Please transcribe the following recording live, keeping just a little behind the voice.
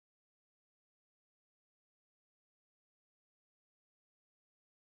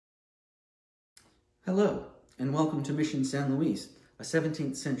Hello, and welcome to Mission San Luis, a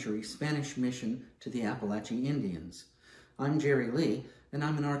 17th century Spanish mission to the Apalachee Indians. I'm Jerry Lee, and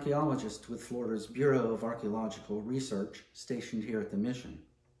I'm an archaeologist with Florida's Bureau of Archaeological Research stationed here at the mission.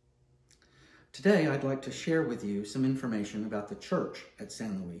 Today, I'd like to share with you some information about the church at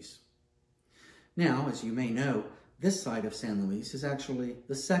San Luis. Now, as you may know, this side of San Luis is actually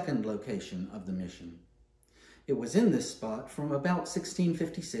the second location of the mission. It was in this spot from about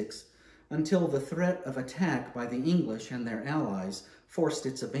 1656 until the threat of attack by the English and their allies forced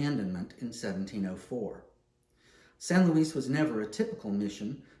its abandonment in 1704. San Luis was never a typical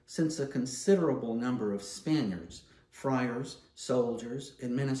mission, since a considerable number of Spaniards, friars, soldiers,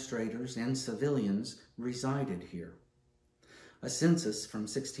 administrators, and civilians resided here. A census from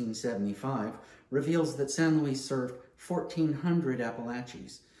 1675 reveals that San Luis served 1,400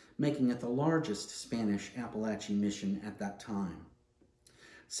 Apalachees, making it the largest Spanish Apalachee mission at that time.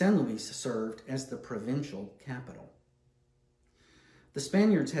 San Luis served as the provincial capital. The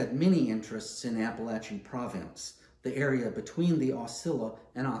Spaniards had many interests in Apalachee province, the area between the Aucilla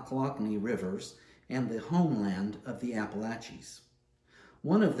and Ochlockonee rivers and the homeland of the Apalachees.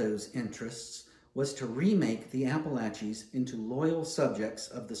 One of those interests was to remake the Apalachees into loyal subjects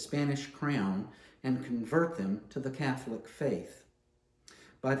of the Spanish crown and convert them to the Catholic faith.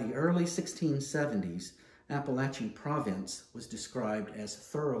 By the early 1670s, Apalachee province was described as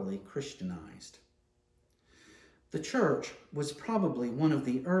thoroughly Christianized. The church was probably one of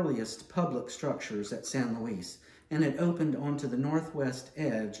the earliest public structures at San Luis, and it opened onto the northwest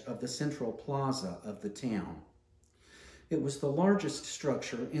edge of the central plaza of the town. It was the largest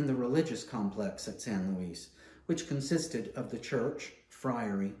structure in the religious complex at San Luis, which consisted of the church,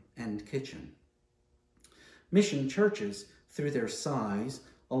 friary, and kitchen. Mission churches, through their size,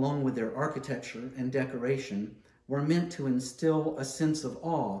 along with their architecture and decoration, were meant to instill a sense of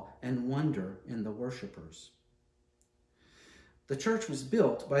awe and wonder in the worshipers. The church was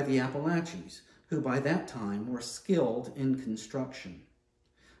built by the Apalachees, who by that time were skilled in construction.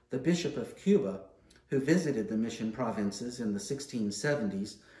 The Bishop of Cuba, who visited the mission provinces in the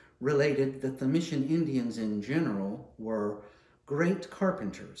 1670s, related that the mission Indians in general were great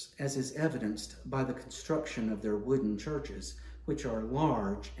carpenters, as is evidenced by the construction of their wooden churches, which are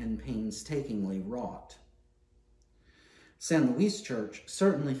large and painstakingly wrought. San Luis Church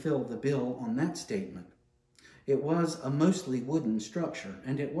certainly filled the bill on that statement. It was a mostly wooden structure,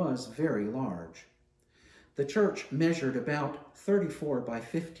 and it was very large. The church measured about 34 by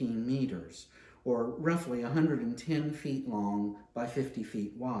 15 meters, or roughly 110 feet long by 50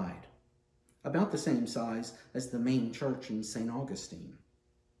 feet wide, about the same size as the main church in St. Augustine.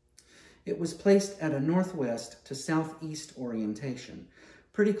 It was placed at a northwest to southeast orientation,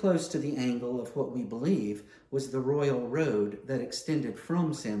 pretty close to the angle of what we believe was the Royal Road that extended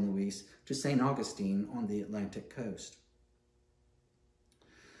from San Luis to St. Augustine on the Atlantic coast.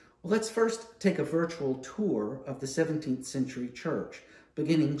 Well, let's first take a virtual tour of the 17th century church,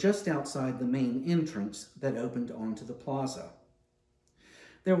 beginning just outside the main entrance that opened onto the plaza.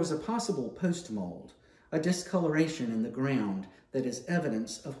 There was a possible post mold, a discoloration in the ground that is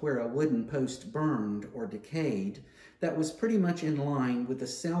evidence of where a wooden post burned or decayed, that was pretty much in line with the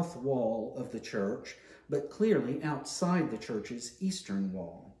south wall of the church, but clearly outside the church's eastern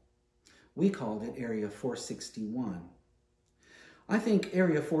wall. We called it Area 461. I think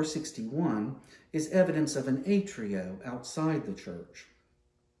Area 461 is evidence of an atrio outside the church.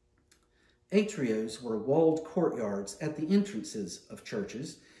 Atrios were walled courtyards at the entrances of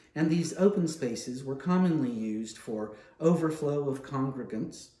churches, and these open spaces were commonly used for overflow of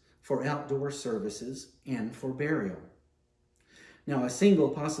congregants, for outdoor services, and for burial. Now, a single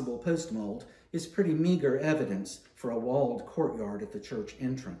possible post mold is pretty meager evidence for a walled courtyard at the church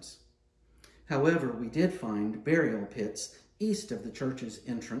entrance. However, we did find burial pits east of the church's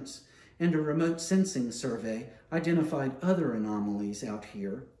entrance, and a remote sensing survey identified other anomalies out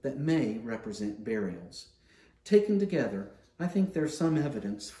here that may represent burials. Taken together, I think there's some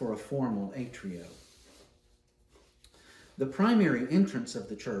evidence for a formal atrio. The primary entrance of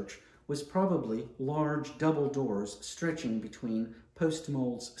the church was probably large double doors stretching between post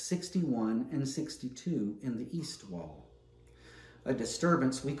molds 61 and 62 in the east wall. A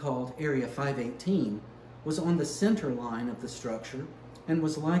disturbance we called Area 518 was on the center line of the structure and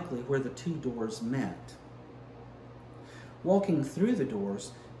was likely where the two doors met. Walking through the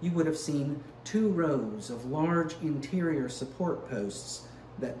doors, you would have seen two rows of large interior support posts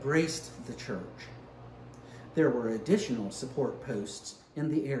that braced the church. There were additional support posts in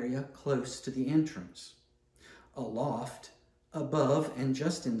the area close to the entrance. A loft, above and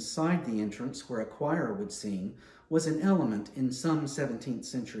just inside the entrance where a choir would sing, was an element in some 17th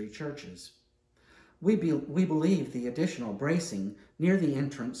century churches. We believe the additional bracing near the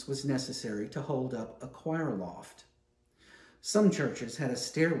entrance was necessary to hold up a choir loft. Some churches had a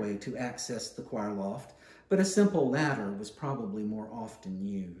stairway to access the choir loft, but a simple ladder was probably more often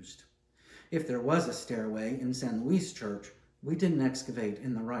used. If there was a stairway in San Luis Church, we didn't excavate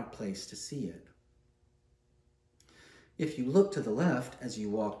in the right place to see it. If you looked to the left as you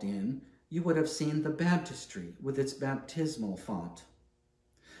walked in, you would have seen the baptistry with its baptismal font.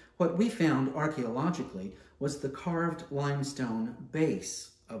 What we found archaeologically was the carved limestone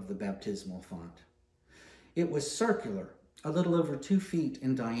base of the baptismal font. It was circular, a little over 2 feet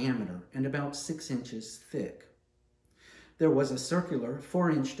in diameter and about 6 inches thick. There was a circular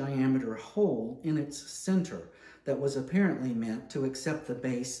 4-inch diameter hole in its center that was apparently meant to accept the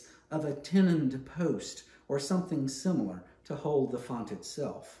base of a tenoned post or something similar to hold the font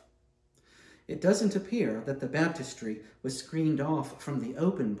itself. It doesn't appear that the baptistry was screened off from the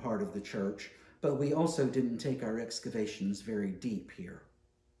open part of the church, but we also didn't take our excavations very deep here.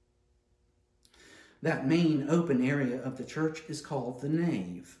 That main open area of the church is called the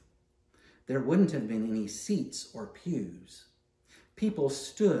nave. There wouldn't have been any seats or pews. People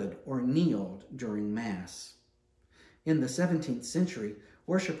stood or kneeled during Mass. In the 17th century,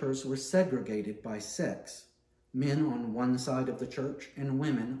 worshipers were segregated by sex, men on one side of the church and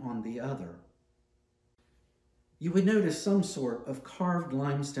women on the other. You would notice some sort of carved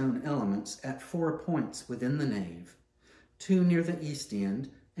limestone elements at 4 points within the nave, 2 near the east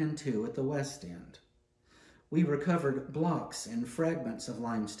end and 2 at the west end. We recovered blocks and fragments of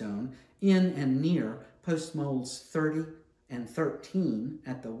limestone in and near post molds 30 and 13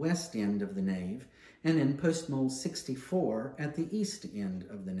 at the west end of the nave and in post mold 64 at the east end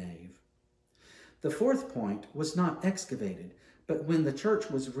of the nave. The 4th point was not excavated, but when the church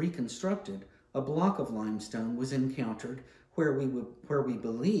was reconstructed, a block of limestone was encountered where we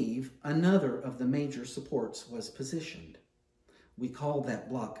believe another of the major supports was positioned. We call that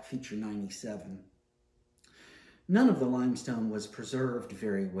block feature 97. None of the limestone was preserved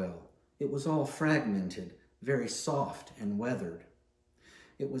very well. It was all fragmented, very soft and weathered.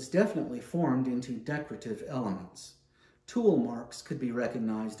 It was definitely formed into decorative elements. Tool marks could be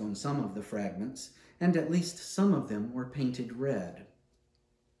recognized on some of the fragments, and at least some of them were painted red.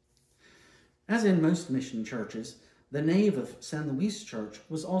 As in most mission churches, the nave of San Luis Church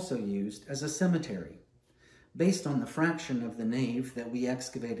was also used as a cemetery. Based on the fraction of the nave that we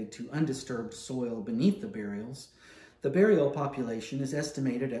excavated to undisturbed soil beneath the burials, the burial population is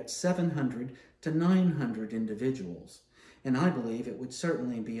estimated at 700 to 900 individuals, and I believe it would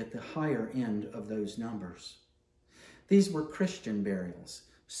certainly be at the higher end of those numbers. These were Christian burials,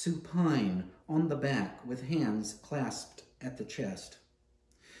 supine on the back with hands clasped at the chest.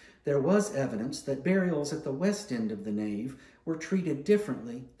 There was evidence that burials at the west end of the nave were treated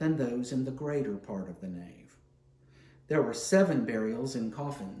differently than those in the greater part of the nave. There were 7 burials in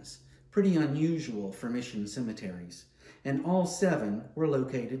coffins, pretty unusual for mission cemeteries, and all 7 were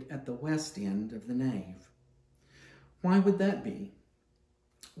located at the west end of the nave. Why would that be?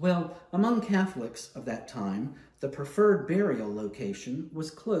 Well, among Catholics of that time, the preferred burial location was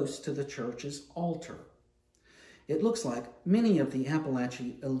close to the church's altar. It looks like many of the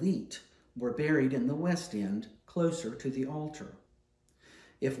Apalachee elite were buried in the west end, closer to the altar.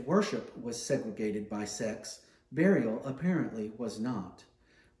 If worship was segregated by sex, burial apparently was not.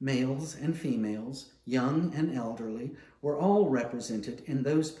 Males and females, young and elderly, were all represented in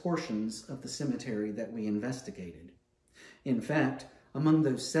those portions of the cemetery that we investigated. In fact, among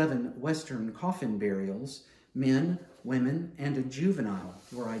those 7 Western coffin burials, men, women, and a juvenile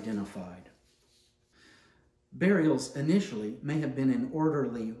were identified. Burials initially may have been in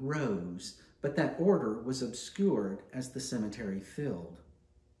orderly rows, but that order was obscured as the cemetery filled.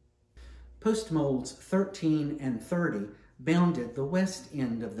 Post molds 13 and 30 bounded the west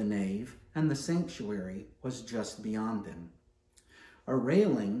end of the nave, and the sanctuary was just beyond them. A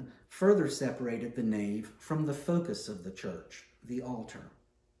railing further separated the nave from the focus of the church, the altar.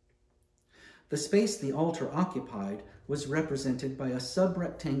 The space the altar occupied was represented by a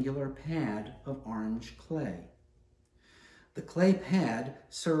sub-rectangular pad of orange clay. The clay pad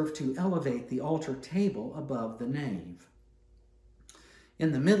served to elevate the altar table above the nave.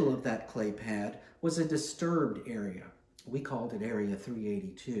 In the middle of that clay pad was a disturbed area. We called it Area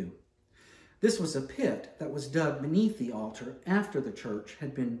 382. This was a pit that was dug beneath the altar after the church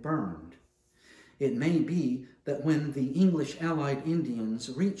had been burned. It may be that when the English Allied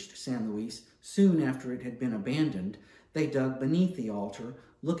Indians reached San Luis soon after it had been abandoned, they dug beneath the altar,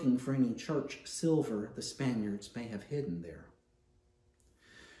 looking for any church silver the Spaniards may have hidden there.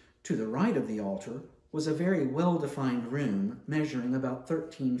 To the right of the altar was a very well-defined room measuring about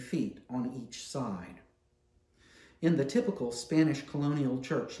 13 feet on each side. In the typical Spanish colonial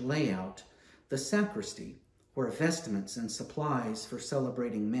church layout, the sacristy, where vestments and supplies for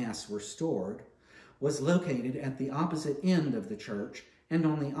celebrating Mass were stored, was located at the opposite end of the church and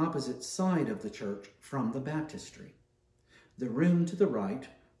on the opposite side of the church from the baptistry. The room to the right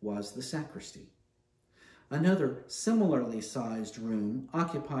was the sacristy. Another similarly sized room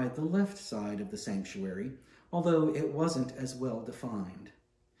occupied the left side of the sanctuary, although it wasn't as well defined.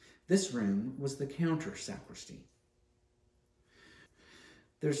 This room was the counter sacristy.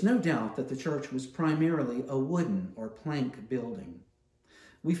 There's no doubt that the church was primarily a wooden or plank building.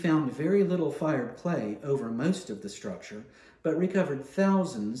 We found very little fired clay over most of the structure, but recovered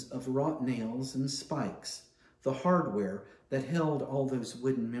thousands of wrought nails and spikes, the hardware that held all those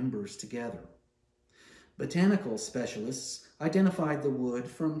wooden members together. Botanical specialists identified the wood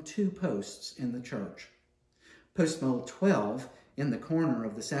from 2 posts in the church. Post mold 12 in the corner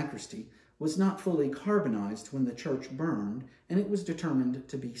of the sacristy was not fully carbonized when the church burned, and it was determined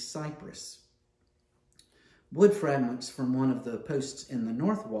to be cypress. Wood fragments from one of the posts in the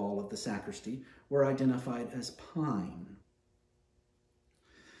north wall of the sacristy were identified as pine.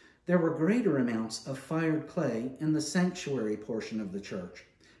 There were greater amounts of fired clay in the sanctuary portion of the church,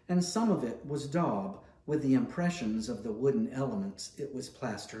 and some of it was daub with the impressions of the wooden elements it was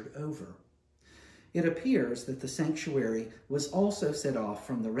plastered over. It appears that the sanctuary was also set off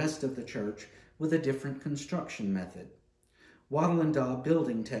from the rest of the church with a different construction method. Wattle and daub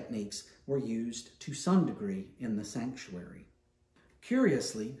building techniques were used to some degree in the sanctuary.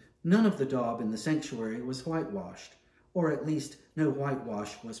 Curiously, none of the daub in the sanctuary was whitewashed, or at least no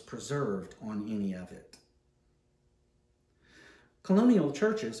whitewash was preserved on any of it. Colonial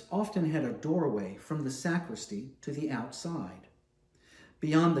churches often had a doorway from the sacristy to the outside.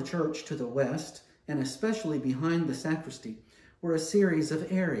 Beyond the church to the west, and especially behind the sacristy, were a series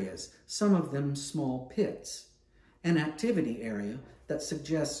of areas, some of them small pits, an activity area that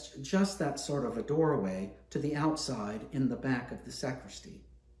suggests just that sort of a doorway to the outside in the back of the sacristy.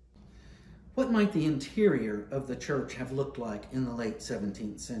 What might the interior of the church have looked like in the late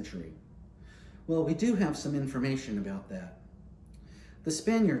 17th century? Well, we do have some information about that. The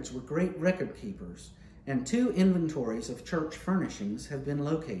Spaniards were great record keepers, and 2 inventories of church furnishings have been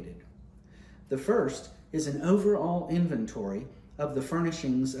located. The first is an overall inventory of the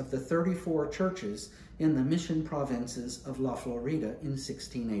furnishings of the 34 churches in the Mission provinces of La Florida in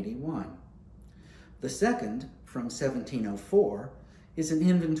 1681. The second, from 1704, is an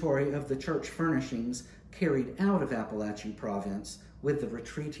inventory of the church furnishings carried out of Apalachee province with the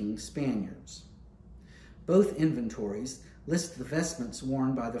retreating Spaniards. Both inventories list the vestments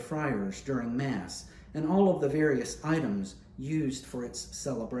worn by the friars during Mass and all of the various items used for its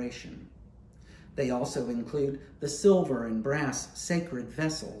celebration. They also include the silver and brass sacred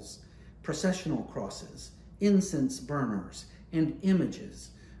vessels, processional crosses, incense burners, and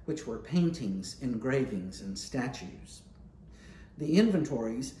images, which were paintings, engravings, and statues. The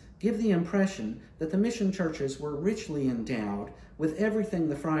inventories give the impression that the mission churches were richly endowed with everything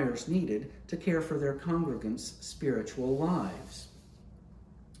the friars needed to care for their congregants' spiritual lives.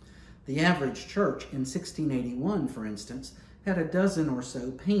 The average church in 1681, for instance, had a dozen or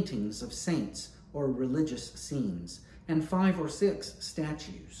so paintings of saints or religious scenes, and 5 or 6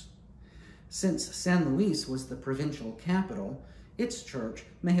 statues. Since San Luis was the provincial capital, its church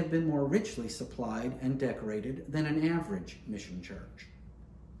may have been more richly supplied and decorated than an average mission church.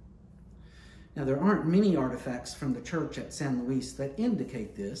 Now, there aren't many artifacts from the church at San Luis that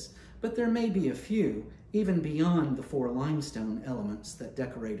indicate this, but there may be a few, even beyond the 4 limestone elements that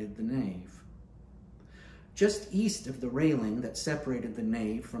decorated the nave. Just east of the railing that separated the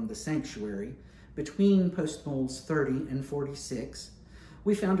nave from the sanctuary, between post molds 30 and 46,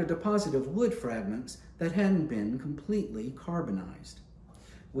 we found a deposit of wood fragments that hadn't been completely carbonized.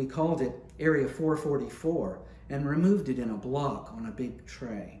 We called it Area 444 and removed it in a block on a big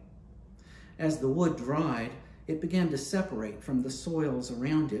tray. As the wood dried, it began to separate from the soils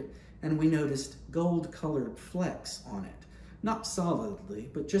around it, and we noticed gold-colored flecks on it, not solidly,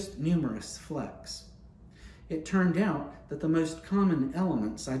 but just numerous flecks. It turned out that the most common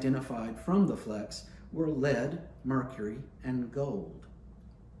elements identified from the flecks were lead, mercury, and gold.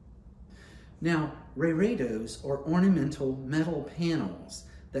 Now, reredos, or ornamental metal panels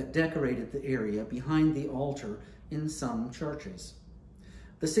that decorated the area behind the altar in some churches.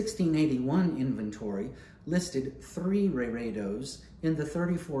 The 1681 inventory listed 3 reredos in the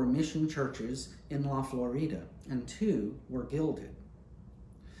 34 mission churches in La Florida, and 2 were gilded.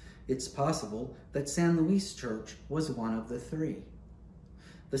 It's possible that San Luis Church was one of the 3.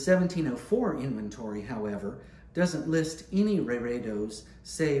 The 1704 inventory, however, doesn't list any reredos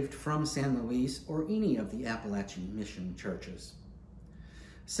saved from San Luis or any of the Apalachee mission churches.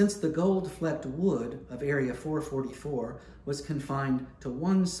 Since the gold-flecked wood of Area 444 was confined to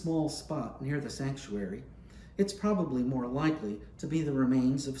one small spot near the sanctuary, it's probably more likely to be the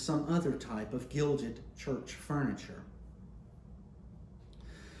remains of some other type of gilded church furniture.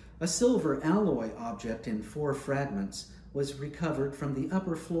 A silver alloy object in 4 fragments was recovered from the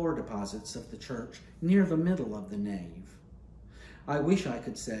upper floor deposits of the church near the middle of the nave. I wish I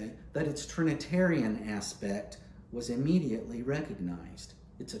could say that its Trinitarian aspect was immediately recognized.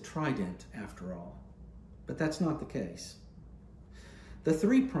 It's a trident, after all. But that's not the case. The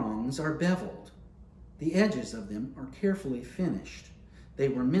 3 prongs are beveled. The edges of them are carefully finished. They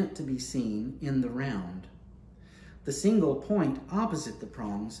were meant to be seen in the round. The single point opposite the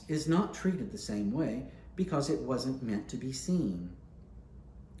prongs is not treated the same way because it wasn't meant to be seen.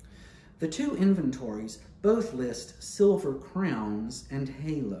 The 2 inventories both list silver crowns and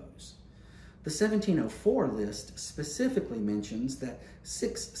halos. The 1704 list specifically mentions that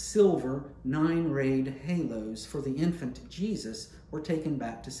 6 silver 9-rayed halos for the infant Jesus were taken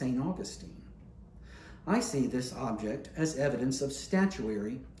back to St. Augustine. I see this object as evidence of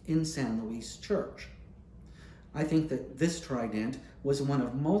statuary in San Luis Church. I think that this trident was one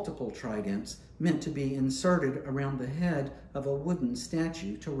of multiple tridents meant to be inserted around the head of a wooden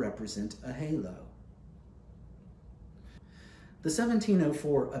statue to represent a halo. The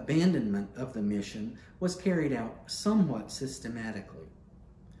 1704 abandonment of the mission was carried out somewhat systematically.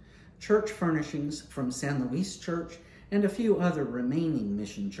 Church furnishings from San Luis Church and a few other remaining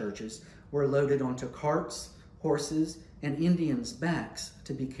mission churches were loaded onto carts, horses, and Indians' backs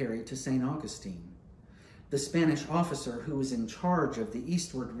to be carried to St. Augustine. The Spanish officer who was in charge of the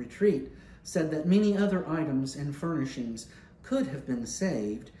eastward retreat said that many other items and furnishings could have been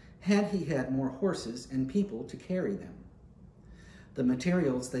saved had he had more horses and people to carry them. The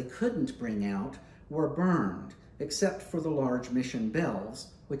materials they couldn't bring out were burned, except for the large mission bells,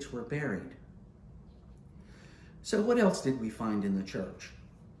 which were buried. So what else did we find in the church?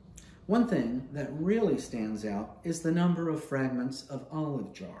 One thing that really stands out is the number of fragments of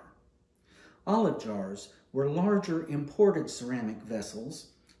olive jar. Olive jars were larger imported ceramic vessels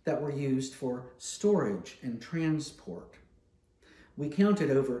that were used for storage and transport. We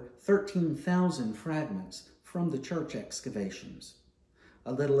counted over 13,000 fragments from the church excavations,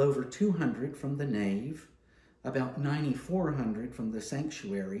 a little over 200 from the nave, about 9,400 from the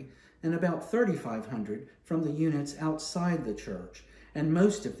sanctuary, and about 3,500 from the units outside the church, and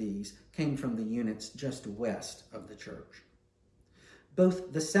most of these came from the units just west of the church.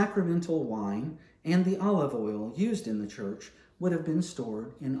 Both the sacramental wine and the olive oil used in the church would have been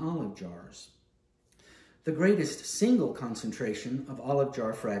stored in olive jars. The greatest single concentration of olive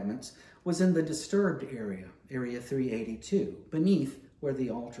jar fragments was in the disturbed area, Area 382, beneath where the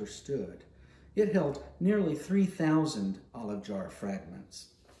altar stood. It held nearly 3,000 olive jar fragments.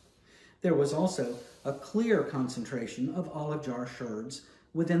 There was also a clear concentration of olive jar sherds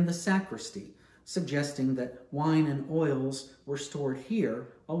within the sacristy, suggesting that wine and oils were stored here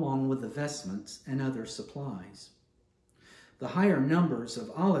along with the vestments and other supplies. The higher numbers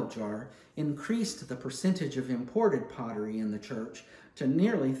of olive jar increased the percentage of imported pottery in the church to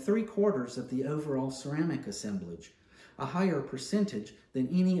nearly 3/4 of the overall ceramic assemblage, a higher percentage than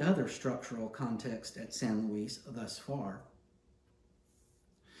any other structural context at San Luis thus far.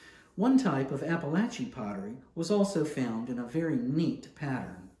 One type of Apalachee pottery was also found in a very neat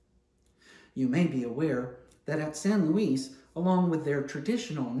pattern. You may be aware that at San Luis, along with their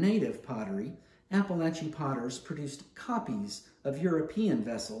traditional native pottery, Apalachee potters produced copies of European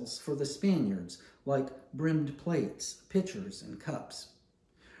vessels for the Spaniards, like brimmed plates, pitchers, and cups.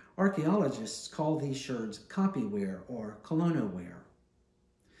 Archaeologists call these sherds copyware or colonoware.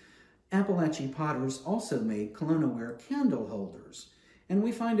 Apalachee potters also made colonoware candle holders, and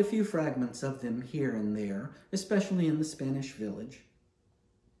we find a few fragments of them here and there, especially in the Spanish village.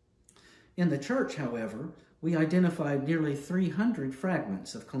 In the church, however, we identified nearly 300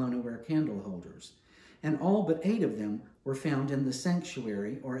 fragments of colonoware candle holders, and all but 8 of them were found in the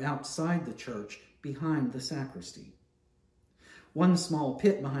sanctuary or outside the church behind the sacristy. One small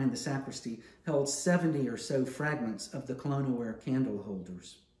pit behind the sacristy held 70 or so fragments of the colonoware candle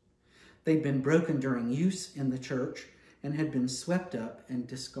holders. They'd been broken during use in the church and had been swept up and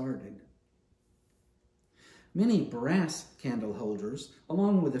discarded. Many brass candle holders,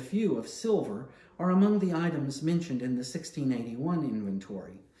 along with a few of silver, are among the items mentioned in the 1681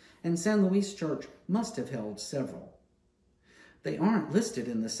 inventory, and San Luis Church must have held several. They aren't listed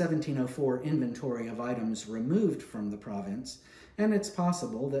in the 1704 inventory of items removed from the province and it's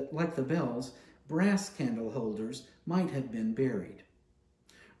possible that, like the bells, brass candle holders might have been buried.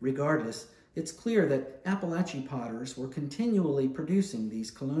 Regardless, it's clear that Apalachee potters were continually producing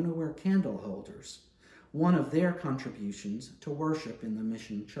these colonial-ware candle holders, one of their contributions to worship in the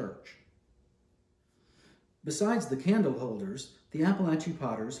mission church. Besides the candle holders, the Apalachee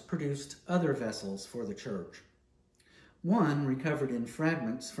potters produced other vessels for the church. One, recovered in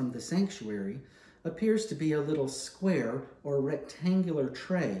fragments from the sanctuary, appears to be a little square or rectangular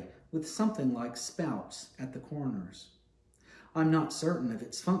tray with something like spouts at the corners. I'm not certain of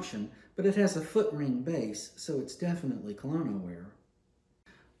its function, but it has a foot ring base, so it's definitely colonial-ware.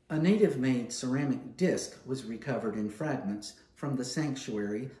 A native-made ceramic disc was recovered in fragments from the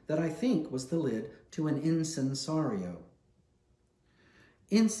sanctuary that I think was the lid to an incensario.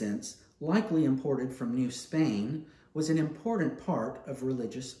 Incense, likely imported from New Spain, was an important part of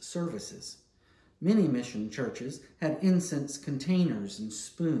religious services. Many mission churches had incense containers and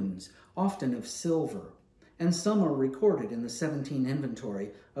spoons, often of silver, and some are recorded in the 17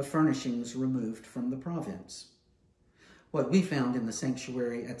 inventory of furnishings removed from the province. What we found in the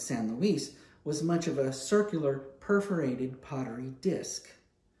sanctuary at San Luis was much of a circular, perforated pottery disc.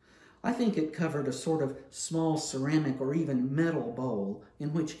 I think it covered a sort of small ceramic or even metal bowl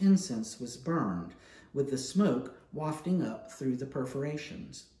in which incense was burned, with the smoke wafting up through the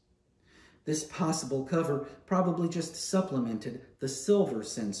perforations. This possible cover probably just supplemented the silver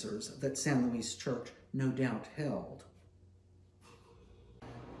censers that San Luis Church no doubt held.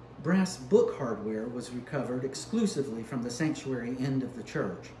 Brass book hardware was recovered exclusively from the sanctuary end of the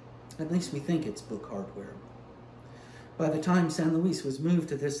church. At least we think it's book hardware. By the time San Luis was moved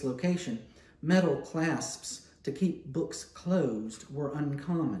to this location, metal clasps to keep books closed were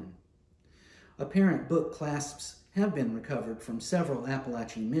uncommon. Apparent book clasps have been recovered from several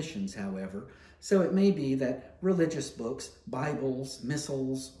Apalachee missions, however, so it may be that religious books, Bibles,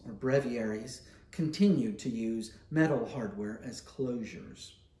 missals, or breviaries continued to use metal hardware as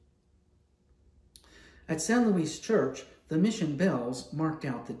closures. At San Luis Church, the mission bells marked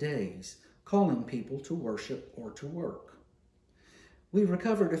out the days, calling people to worship or to work. We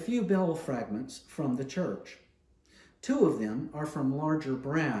recovered a few bell fragments from the church. 2 of them are from larger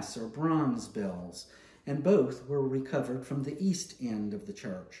brass or bronze bells, and both were recovered from the east end of the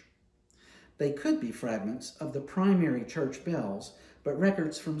church. They could be fragments of the primary church bells, but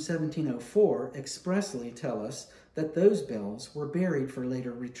records from 1704 expressly tell us that those bells were buried for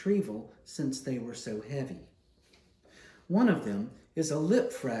later retrieval since they were so heavy. One of them is a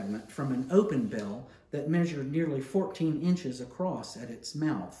lip fragment from an open bell that measured nearly 14 inches across at its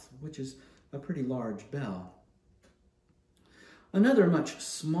mouth, which is a pretty large bell. Another much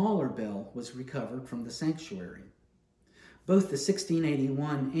smaller bell was recovered from the sanctuary. Both the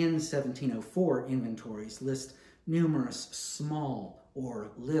 1681 and 1704 inventories list numerous small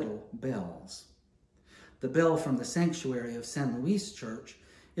or little bells. The bell from the sanctuary of San Luis Church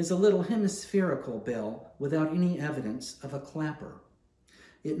is a little hemispherical bell without any evidence of a clapper.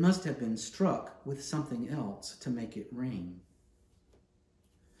 It must have been struck with something else to make it ring.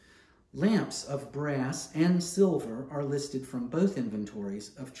 Lamps of brass and silver are listed from both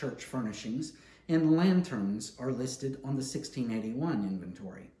inventories of church furnishings, and lanterns are listed on the 1681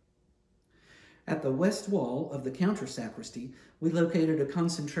 inventory. At the west wall of the counter-sacristy, we located a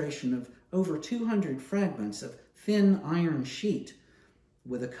concentration of over 200 fragments of thin iron sheet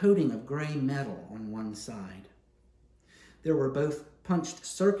with a coating of gray metal on one side. There were both punched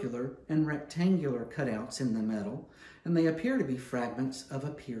circular and rectangular cutouts in the metal, and they appear to be fragments of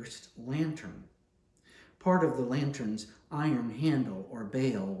a pierced lantern. Part of the lantern's iron handle or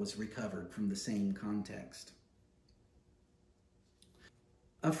bail was recovered from the same context.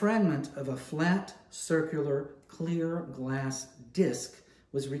 A fragment of a flat, circular, clear glass disc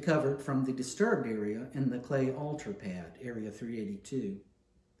was recovered from the disturbed area in the clay altar pad, area 382.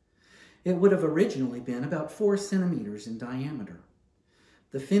 It would have originally been about 4 centimeters in diameter.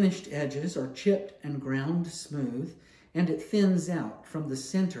 The finished edges are chipped and ground smooth, and it thins out from the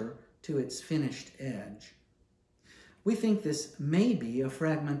center to its finished edge. We think this may be a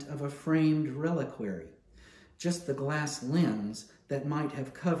fragment of a framed reliquary, just the glass lens that might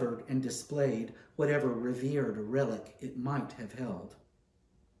have covered and displayed whatever revered relic it might have held.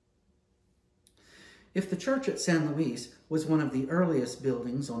 If the church at San Luis was one of the earliest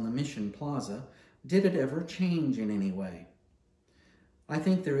buildings on the Mission Plaza, did it ever change in any way? I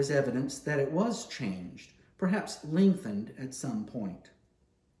think there is evidence that it was changed, perhaps lengthened at some point.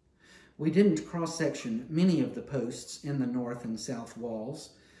 We didn't cross-section many of the posts in the north and south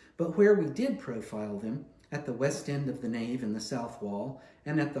walls, but where we did profile them, at the west end of the nave in the south wall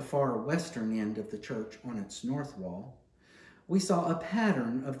and at the far western end of the church on its north wall, we saw a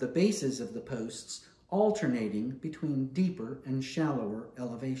pattern of the bases of the posts alternating between deeper and shallower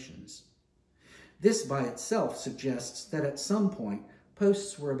elevations. This by itself suggests that at some point,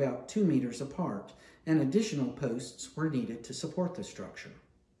 posts were about 2 meters apart, and additional posts were needed to support the structure.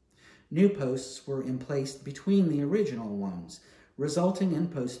 New posts were emplaced between the original ones, resulting in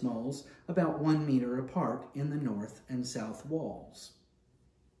post moles about 1 meter apart in the north and south walls.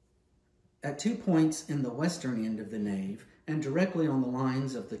 At 2 points in the western end of the nave, and directly on the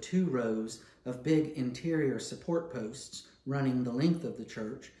lines of the 2 rows of big interior support posts running the length of the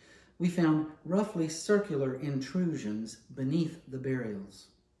church, we found roughly circular intrusions beneath the burials.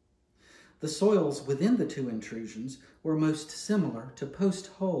 The soils within the 2 intrusions were most similar to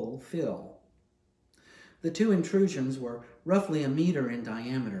post-hole fill. The 2 intrusions were roughly 1 meter in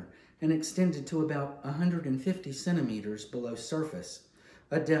diameter and extended to about 150 centimeters below surface,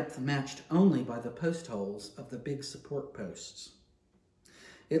 a depth matched only by the post holes of the big support posts.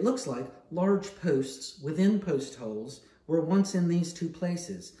 It looks like large posts within post holes were once in these 2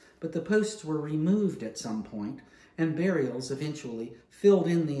 places, but the posts were removed at some point, and burials eventually filled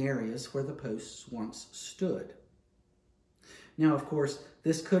in the areas where the posts once stood. Now, of course,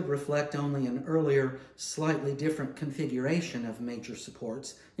 this could reflect only an earlier, slightly different configuration of major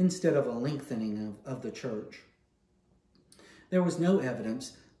supports instead of a lengthening of the church. There was no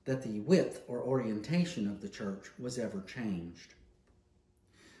evidence that the width or orientation of the church was ever changed.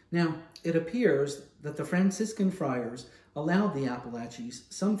 Now, it appears that the Franciscan friars allowed the Apalachees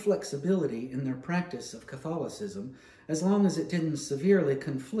some flexibility in their practice of Catholicism as long as it didn't severely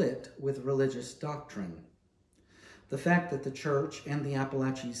conflict with religious doctrine. The fact that the church and the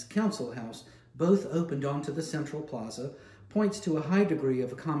Apalachees Council House both opened onto the central plaza points to a high degree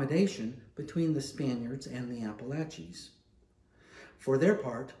of accommodation between the Spaniards and the Apalachees. For their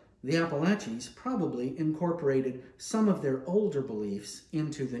part, the Apalachees probably incorporated some of their older beliefs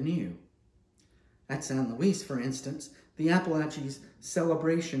into the new. At San Luis, for instance, the Apalachees'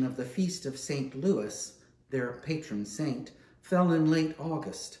 celebration of the Feast of St. Louis, their patron saint, fell in late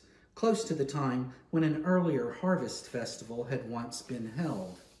August, close to the time when an earlier harvest festival had once been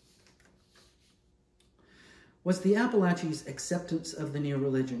held. Was the Apalachees' acceptance of the new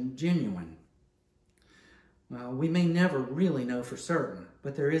religion genuine? Well, we may never really know for certain,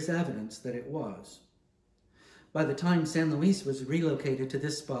 but there is evidence that it was. By the time San Luis was relocated to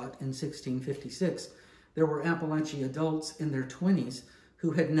this spot in 1656, there were Apalachee adults in their 20s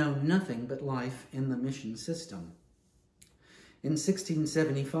who had known nothing but life in the mission system. In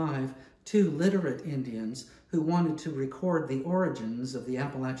 1675, 2 literate Indians who wanted to record the origins of the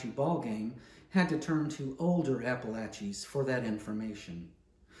Apalachee ballgame had to turn to older Apalachees for that information.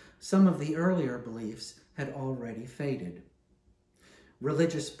 Some of the earlier beliefs had already faded.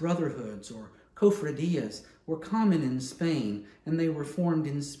 Religious brotherhoods or cofradías were common in Spain, and they were formed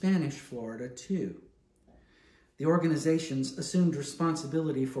in Spanish Florida too. The organizations assumed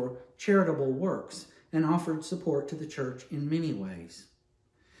responsibility for charitable works and offered support to the church in many ways.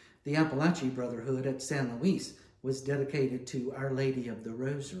 The Apalachee Brotherhood at San Luis was dedicated to Our Lady of the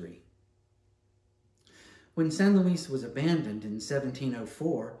Rosary. When San Luis was abandoned in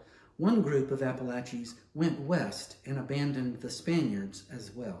 1704, one group of Apalachees went west and abandoned the Spaniards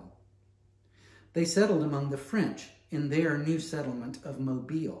as well. They settled among the French in their new settlement of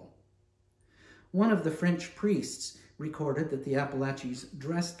Mobile. One of the French priests recorded that the Apalachees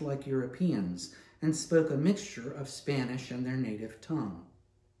dressed like Europeans and spoke a mixture of Spanish and their native tongue.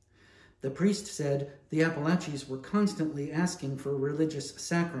 The priest said the Apalachees were constantly asking for religious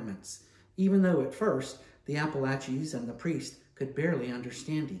sacraments, even though at first the Apalachees and the priest could barely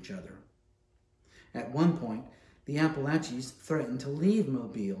understand each other. At one point, the Apalachees threatened to leave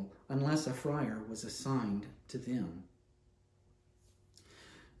Mobile unless a friar was assigned to them.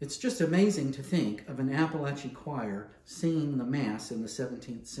 It's just amazing to think of an Apalachee choir singing the Mass in the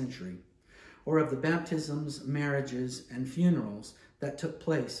 17th century, or of the baptisms, marriages, and funerals that took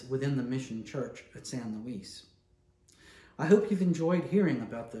place within the mission church at San Luis. I hope you've enjoyed hearing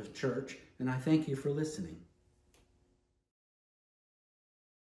about the church, and I thank you for listening.